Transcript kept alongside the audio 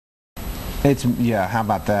Yeah, how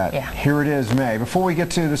about that? Yeah. Here it is, May. Before we get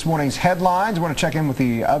to this morning's headlines, I want to check in with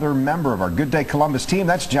the other member of our Good Day Columbus team.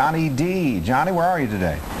 That's Johnny D. Johnny, where are you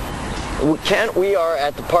today? Kent, we are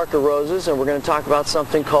at the Parkour Roses, and we're going to talk about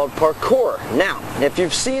something called parkour. Now, if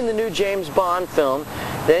you've seen the new James Bond film,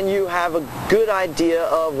 then you have a good idea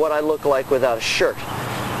of what I look like without a shirt.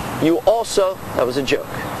 You also, that was a joke.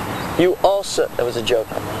 That was a joke.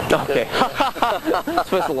 Okay. I'm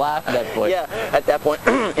supposed to laugh at that point. Yeah, at that point,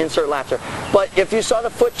 insert laughter. But if you saw the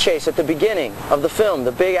foot chase at the beginning of the film,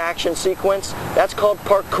 the big action sequence, that's called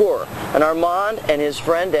parkour. And Armand and his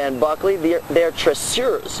friend Dan Buckley, they're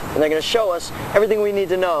traceurs. And they're going to show us everything we need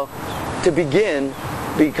to know to begin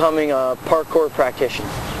becoming a parkour practitioner.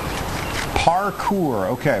 Parkour.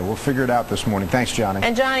 Okay, we'll figure it out this morning. Thanks, Johnny.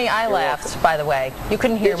 And Johnny, I laughed, by the way. You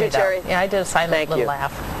couldn't hear me, though. Terry? Yeah, I did a silent little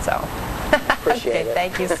laugh. So. Appreciate it.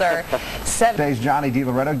 Thank you, sir. Today's Johnny D.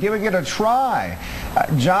 Loretto giving it a try.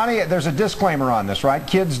 Johnny, there's a disclaimer on this, right?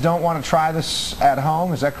 Kids don't want to try this at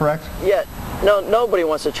home. Is that correct? Yeah. No, nobody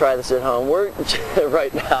wants to try this at home.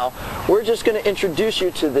 Right now, we're just going to introduce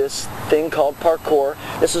you to this thing called parkour.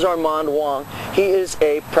 This is Armand Wong. He is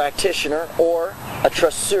a practitioner or a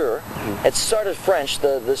traceur. It started French.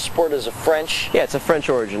 The sport is a French. Yeah, it's a French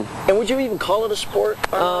origin. And would you even call it a sport?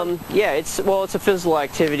 Yeah, it's a physical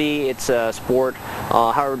activity. It's a sport.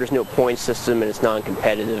 However, there's no point system and it's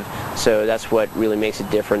non-competitive. So that's what really makes it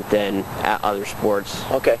different than other sports.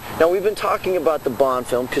 Okay. Now we've been talking about the Bond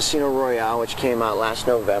film Casino Royale, which came out last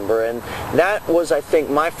November, and that was, I think,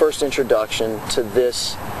 my first introduction to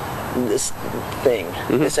this thing,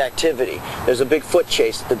 this activity. There's a big foot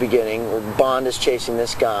chase at the beginning where Bond is chasing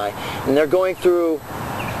this guy, and they're going through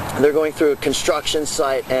a construction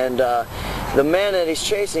site, and the man that he's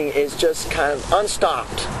chasing is just kind of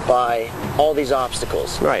unstopped by all these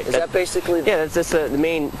obstacles. Right. Is that basically? Yeah, that's the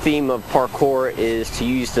main theme of parkour, is to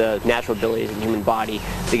use the natural abilities of the human body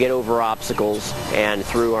to get over obstacles and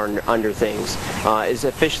through or under things as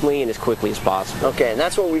efficiently and as quickly as possible. Okay, and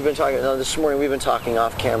that's what we've been talking about. This morning we've been talking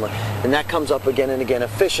off camera, and that comes up again and again,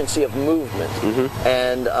 efficiency of movement.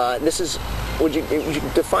 And this is, would you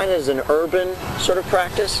define it as an urban sort of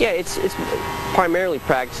practice? Yeah, it's primarily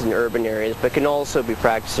practiced in urban areas, but can also be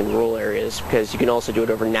practiced in rural areas, because you can also do it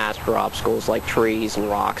over natural obstacles like trees and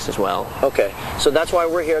rocks as well. Okay, so that's why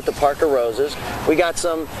we're here at the Parkour Roses. We got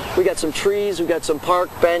some trees, we got some park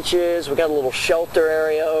benches, we got a little shelter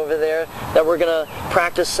area over there that we're gonna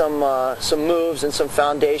practice some moves and some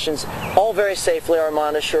foundations, all very safely,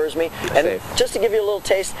 Armand assures me. And safe. Just to give you a little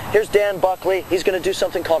taste, here's Dan Buckley. He's gonna do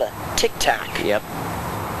something called a tic-tac. Yep.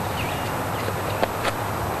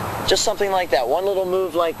 Just something like that, one little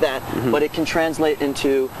move like that, but it can translate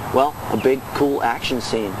into, well, a big, cool action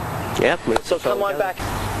scene. Yep. So come on back.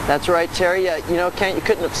 That's right, Terry. You know, Kent, you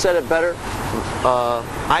couldn't have said it better.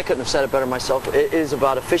 I couldn't have said it better myself. It is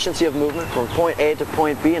about efficiency of movement from point A to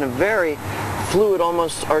point B in a very fluid,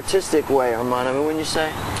 almost artistic way, Armand. I mean, wouldn't you say?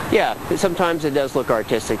 Yeah, sometimes it does look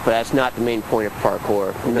artistic, but that's not the main point of parkour.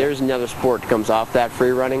 Okay. There's another sport that comes off that,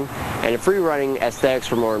 free running, and in free running, aesthetics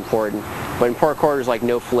are more important. But in parkour, there's like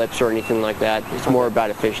no flips or anything like that. It's more about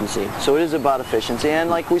efficiency. So it is about efficiency, and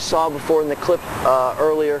like we saw before in the clip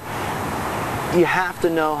earlier, you have to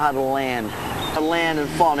know how to land and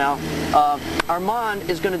fall. Now, Armand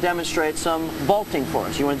is going to demonstrate some vaulting for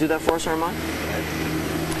us. You want to do that for us, Armand?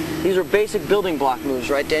 These are basic building block moves,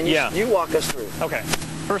 right, Dan? You walk us through. Okay.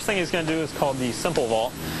 First thing he's going to do is called the simple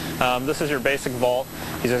vault. This is your basic vault.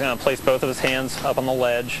 He's just going to place both of his hands up on the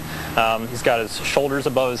ledge. He's got his shoulders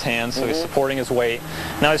above his hands, so he's supporting his weight.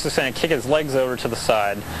 Now he's just going to kick his legs over to the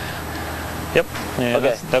side. Yep. Yeah,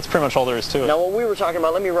 okay. That's pretty much all there is to it. Now what we were talking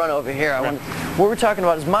about, let me run over here. What we're talking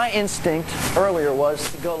about is my instinct earlier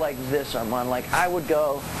was to go like this, Armand. Like I would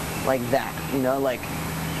go like that, you know, like,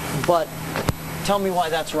 but tell me why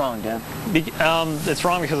that's wrong, Dan. It's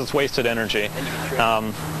wrong because it's wasted energy.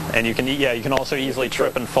 And you can also easily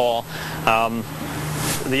trip and fall.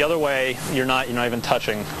 The other way, you're not even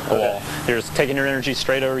touching the wall. You're just taking your energy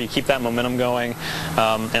straight over. You keep that momentum going,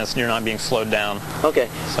 and you're not being slowed down. Okay.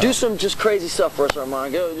 So. Do some just crazy stuff for us,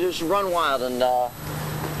 Armand. Go, just run wild and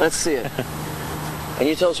let's see it. And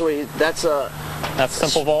you tell us what that's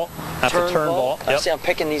simple vault. That's a turn vault. Yep. See, I'm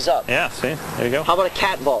picking these up. Yeah. See, there you go. How about a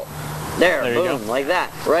cat vault? There boom, like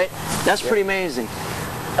that, right? That's pretty amazing.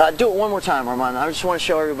 Do it one more time, Armand. I just want to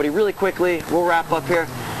show everybody really quickly. We'll wrap up here.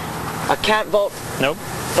 A cat vault. Nope.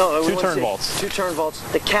 No, two turn vaults. Two turn vaults.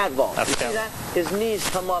 The cat vault. That's you see that? His knees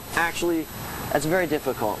come up. Actually, that's very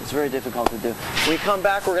difficult. It's very difficult to do. When we come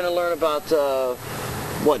back, we're going to learn about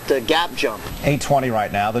the gap jump. 8:20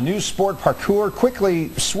 right now. The new sport parkour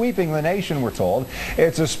quickly sweeping the nation, we're told.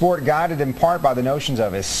 It's a sport guided in part by the notions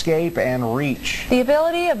of escape and reach. The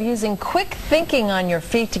ability of using quick thinking on your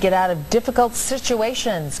feet to get out of difficult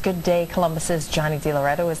situations. Good Day Columbus's Johnny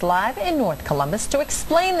DiLoretto is live in North Columbus to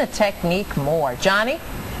explain the technique more. Johnny?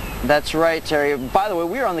 That's right, Terry. By the way,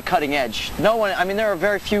 we are on the cutting edge. There are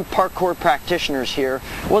very few parkour practitioners here.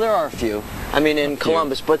 Well, there are a few. In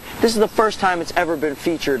Columbus, but this is the first time it's ever been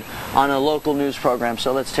featured on a local news program,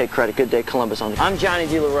 so let's take credit. Good Day Columbus. I'm Johnny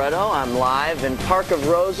DiLoretto. I'm live in Park of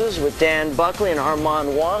Roses with Dan Buckley and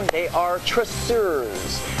Armand Wong. They are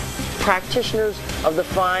traceurs, practitioners of the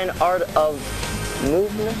fine art of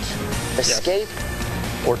movement, escape,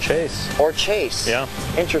 Yes. Or chase. Or chase. Yeah.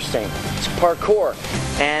 Interesting. It's parkour.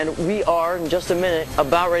 And we are, in just a minute,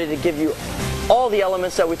 about ready to give you all the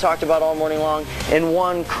elements that we talked about all morning long in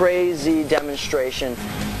one crazy demonstration.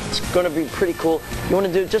 It's going to be pretty cool. You want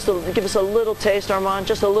to do give us a little taste, Armand?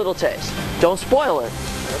 Just a little taste. Don't spoil it.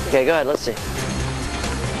 Okay, go ahead. Let's see.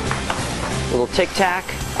 A little tic-tac,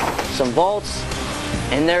 some vaults,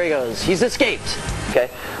 and there he goes. He's escaped. Okay,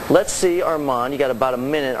 let's see, Armand. You got about a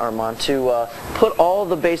minute, Armand, to put all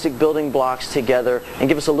the basic building blocks together and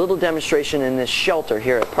give us a little demonstration in this shelter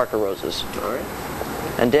here at Park of Roses. All right.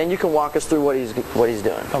 And Dan, you can walk us through what he's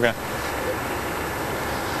doing. Okay.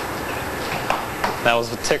 That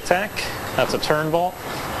was a tic-tac. That's a turn vault.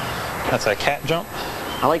 That's a cat jump.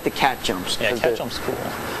 I like the cat jumps. Yeah, cat jump's cool.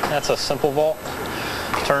 That's a simple vault.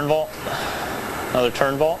 Turn vault. Another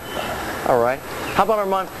turn vault. All right. How about,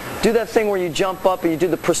 Armand, do that thing where you jump up and you do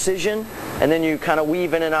the precision, and then you kind of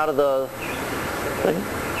weave in and out of the thing.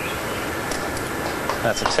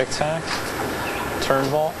 That's a tic-tac. Turn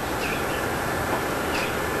vault.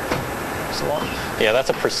 Yeah, that's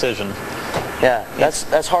a precision. Yeah,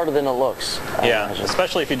 that's harder than it looks. Yeah,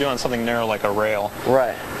 especially if you're doing something narrow like a rail.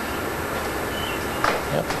 Right.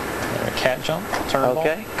 Yep. A cat jump, turn vault.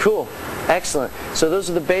 Okay, cool. Excellent. So those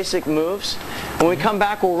are the basic moves. When we come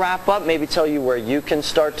back, we'll wrap up, maybe tell you where you can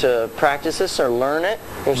start to practice this or learn it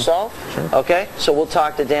yourself. Sure. Okay? So we'll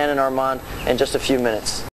talk to Dan and Armand in just a few minutes.